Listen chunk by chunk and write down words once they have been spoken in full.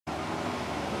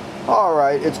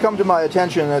Alright, it's come to my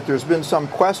attention that there's been some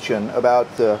question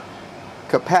about the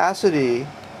capacity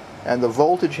and the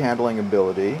voltage handling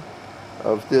ability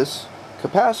of this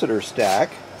capacitor stack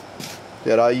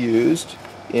that I used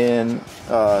in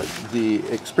the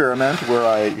experiment where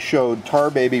I showed Tar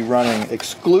Baby running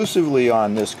exclusively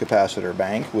on this capacitor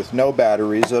bank with no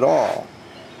batteries at all.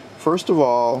 First of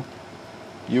all,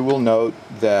 you will note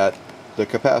that the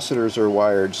capacitors are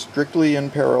wired strictly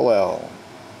in parallel.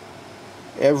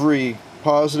 Every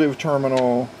positive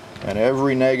terminal and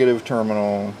every negative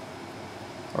terminal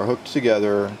are hooked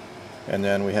together, and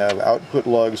then we have output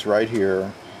lugs right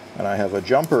here, and I have a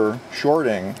jumper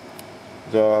shorting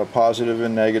the positive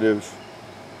and negative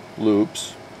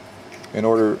loops in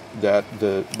order that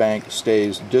the bank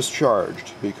stays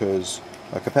discharged, because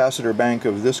a capacitor bank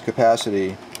of this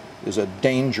capacity is a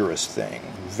dangerous thing,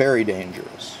 very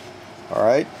dangerous.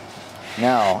 Alright?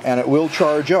 Now, and it will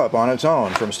charge up on its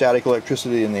own from static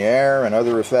electricity in the air and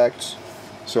other effects,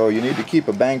 so you need to keep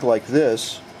a bank like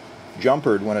this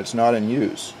jumpered when it's not in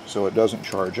use so it doesn't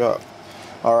charge up.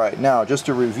 Alright, now just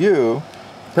to review,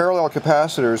 parallel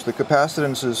capacitors, the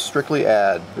capacitances strictly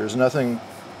add. There's nothing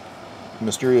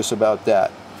mysterious about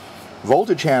that.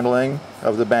 Voltage handling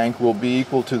of the bank will be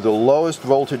equal to the lowest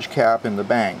voltage cap in the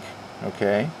bank.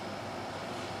 Okay?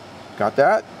 Got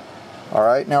that?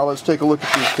 Alright, now let's take a look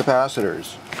at these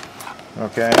capacitors.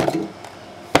 Okay?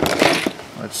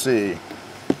 Let's see.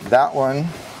 That one,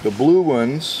 the blue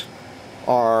ones,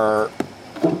 are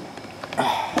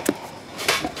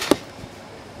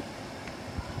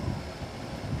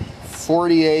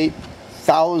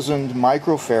 48,000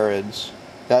 microfarads.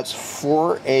 That's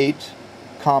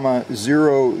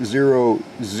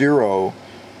 48,000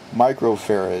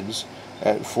 microfarads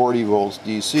at 40 volts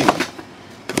DC.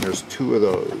 And there's two of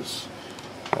those.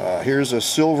 Here's a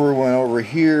silver one over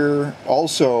here,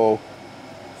 also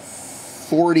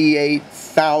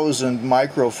 48,000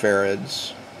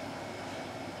 microfarads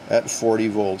at 40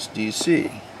 volts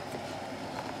DC.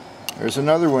 There's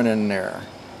another one in there,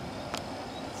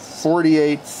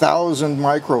 48,000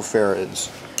 microfarads.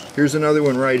 Here's another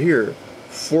one right here,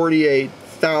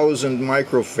 48,000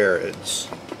 microfarads.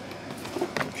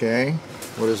 Okay,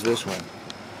 what is this one?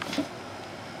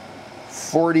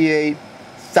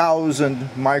 48,000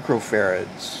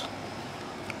 microfarads.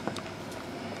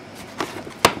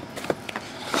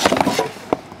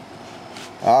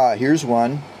 Ah, here's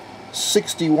one,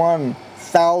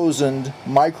 61,000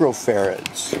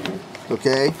 microfarads.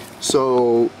 Okay,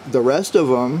 so the rest of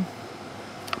them,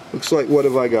 looks like, what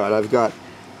have I got? I've got,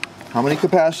 how many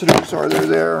capacitors are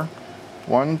there?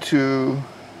 1, 2,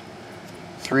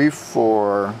 3,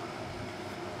 4,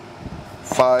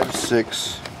 5,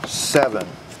 6, 7.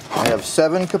 I have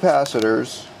 7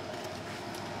 capacitors,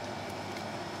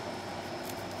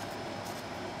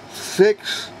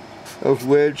 6 of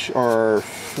which are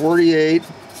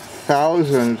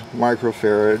 48,000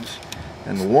 microfarads,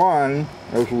 and 1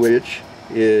 of which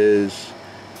is,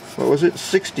 what was it,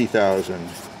 60,000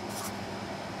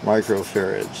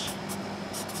 microfarads.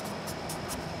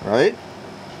 Right?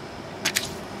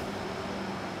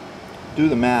 Do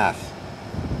the math.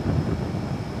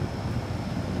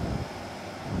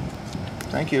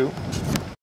 Thank you.